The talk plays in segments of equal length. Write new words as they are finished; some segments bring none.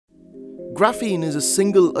Graphene is a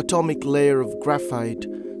single atomic layer of graphite.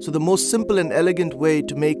 So the most simple and elegant way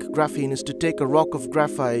to make graphene is to take a rock of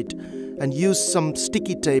graphite and use some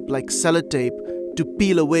sticky tape like sellotape to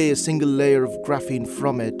peel away a single layer of graphene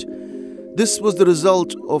from it. This was the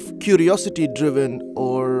result of curiosity-driven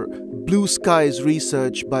or blue skies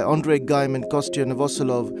research by Geim and Kostya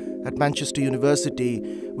Novoselov at Manchester University,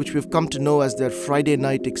 which we've come to know as their Friday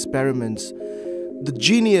night experiments. The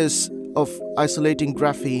genius of isolating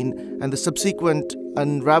graphene and the subsequent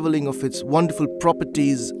unravelling of its wonderful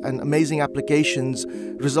properties and amazing applications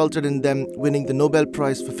resulted in them winning the Nobel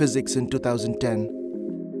Prize for Physics in 2010.